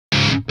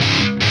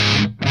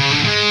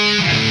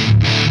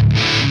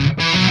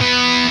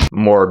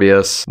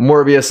Morbius.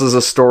 Morbius is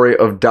a story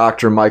of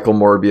Dr. Michael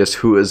Morbius,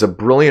 who is a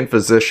brilliant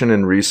physician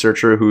and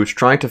researcher who's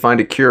trying to find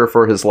a cure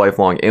for his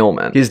lifelong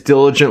ailment. He's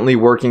diligently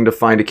working to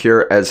find a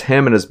cure as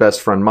him and his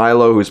best friend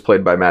Milo, who's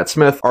played by Matt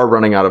Smith, are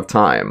running out of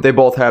time. They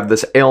both have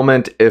this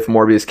ailment. If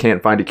Morbius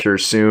can't find a cure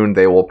soon,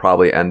 they will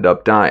probably end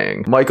up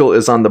dying. Michael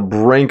is on the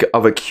brink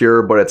of a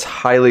cure, but it's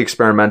highly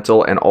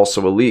experimental and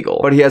also illegal.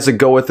 But he has to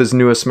go with his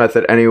newest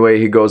method anyway.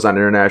 He goes on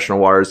international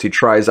waters, he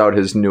tries out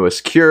his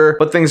newest cure,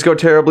 but things go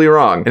terribly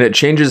wrong, and it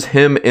changes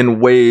him in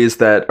ways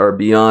that are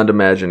beyond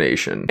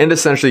imagination, and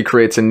essentially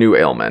creates a new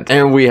ailment.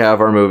 And we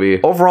have our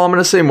movie. Overall, I'm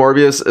gonna say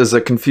Morbius is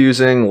a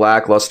confusing,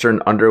 lackluster,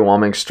 and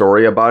underwhelming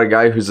story about a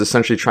guy who's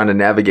essentially trying to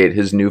navigate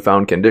his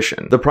newfound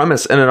condition. The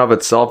premise in and of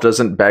itself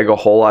doesn't beg a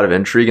whole lot of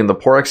intrigue, and the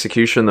poor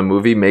execution in the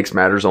movie makes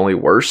matters only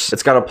worse.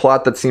 It's got a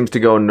plot that seems to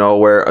go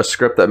nowhere, a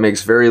script that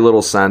makes very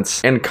little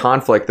sense, and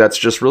conflict that's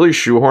just really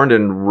shoehorned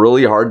and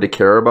really hard to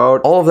care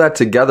about. All of that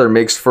together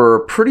makes for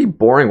a pretty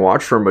boring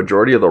watch for a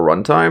majority of the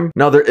runtime.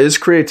 Now, there is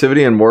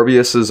creativity in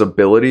Morbius's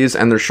abilities,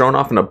 and they're shown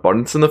off in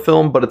abundance in the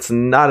film, but it's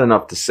not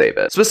enough to save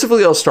it.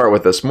 Specifically, I'll start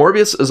with this.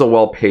 Morbius is a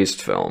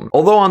well-paced film.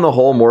 Although on the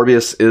whole,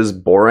 Morbius is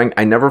boring,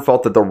 I never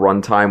felt that the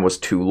runtime was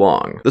too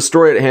long. The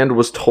story at hand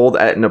was told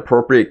at an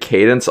appropriate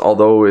cadence,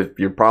 although if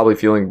you're probably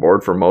feeling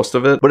bored for most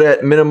of it, but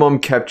at minimum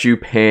kept you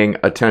paying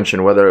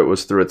attention, whether it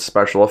was through its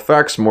special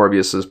effects,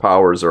 Morbius's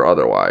powers, or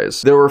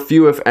otherwise. There were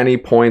few, if any,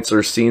 points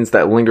or scenes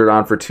that lingered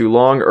on for too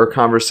long, or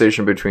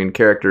conversation between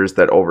characters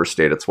that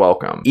overstayed its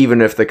welcome,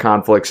 even if the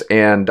conflicts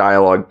and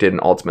dialogue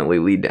didn't ultimately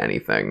lead to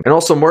anything. And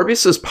also,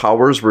 Morbius's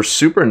powers were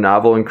super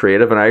novel and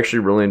creative, and I actually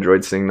really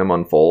enjoyed seeing them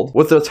unfold.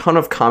 With a ton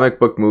of comic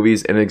book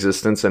movies in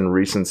existence in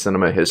recent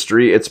cinema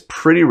history, it's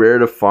pretty rare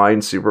to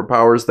find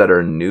superpowers that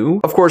are new.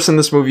 Of course, in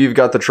this movie, you've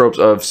got the tropes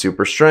of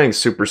super strength,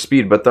 super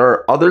speed, but there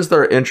are others that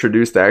are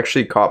introduced that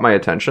actually caught my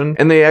attention,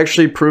 and they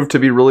actually proved to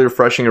be really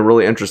refreshing and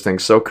really interesting,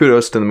 so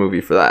kudos to the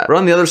movie for that. But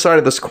on the other side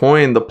of this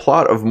coin, the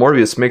plot of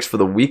Morbius makes for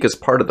the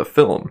weakest part of the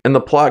film, and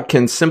the plot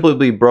can simply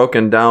be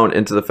broken down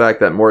into the fact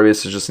that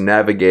Morbius is just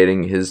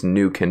navigating his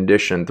new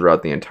condition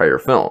throughout the entire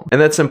film.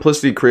 And that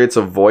simplicity creates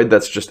a void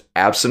that's just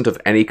absent of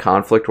any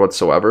conflict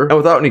whatsoever. And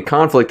without any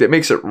conflict, it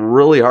makes it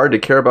really hard to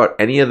care about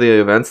any of the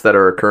events that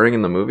are occurring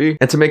in the movie.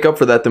 And to make up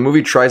for that, the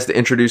movie tries to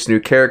introduce new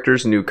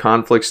characters, new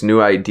conflicts,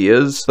 new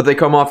ideas, but they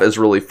come off as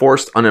really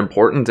forced,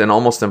 unimportant, and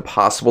almost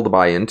impossible to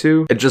buy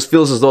into. It just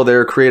feels as though they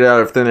were created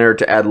out of thin air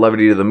to add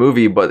levity to the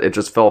movie, but it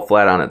just fell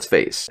flat on its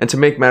face. And to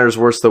make matters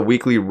worse, the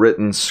weakly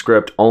written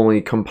script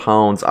only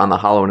compounds on the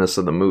hollowness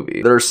of the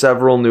movie. There are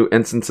several new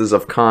instances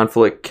of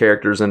conflict,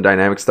 characters, and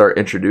dynamics that are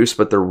introduced,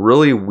 but they're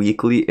really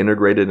weakly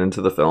integrated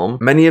into the film.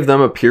 Many of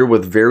them appear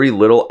with very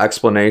little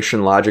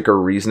explanation, logic,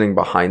 or reasoning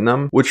behind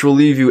them, which will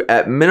leave you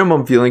at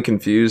minimum feeling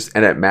confused,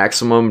 and at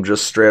maximum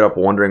just straight up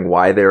wondering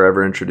why they were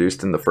ever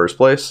introduced in the first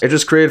place. It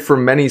just created for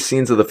many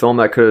scenes of the film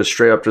that could have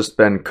straight up just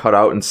been cut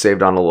out and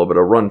saved on a little bit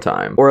of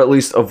runtime, or at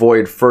least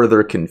avoid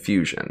further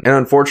confusion. And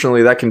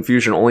unfortunately, that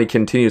confusion only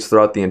continues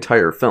throughout the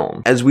entire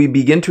film. As we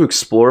begin to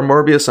explore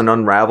Morbius and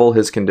unravel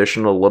his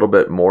condition a little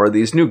bit more,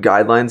 these new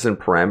guidelines and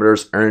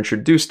parameters are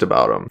introduced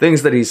about him.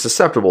 Things that he's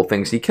susceptible,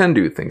 things he can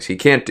do, things he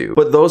can't do.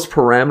 But those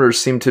parameters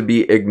seem to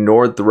be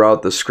ignored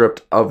throughout the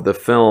script of the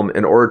film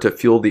in order to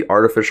fuel the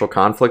artificial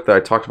conflict that I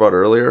talked about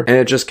earlier, and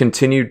it just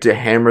continued to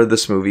hammer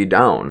this movie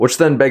down. Which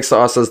then begs to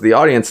us as the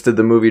audience, did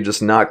the movie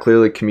just not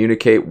clearly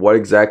communicate what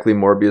exactly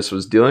Morbius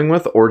was dealing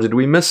with, or did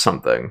we miss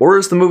something? Or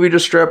is the movie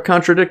just straight up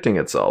contradicting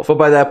itself? But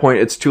by that point,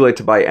 it's too late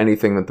to buy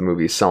anything that the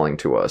movie's selling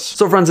to us.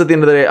 So friends, at the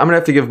end of the day, I'm gonna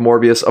have to give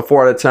Morbius a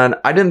 4 out of 10.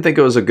 I didn't think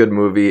it was a good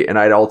movie, and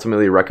I'd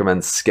ultimately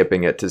recommend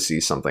skipping it to see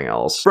something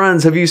else.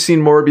 Friends, have you seen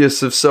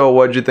Morbius? If so,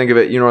 what'd you think of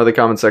it? You know where the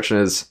comment section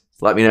is.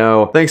 Let me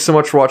know. Thanks so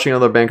much for watching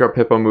another Bankrupt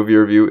Hippo movie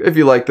review. If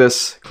you like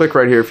this, click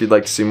right here if you'd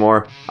like to see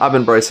more. I've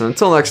been Bryson.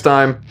 Until next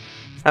time,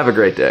 have a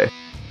great day.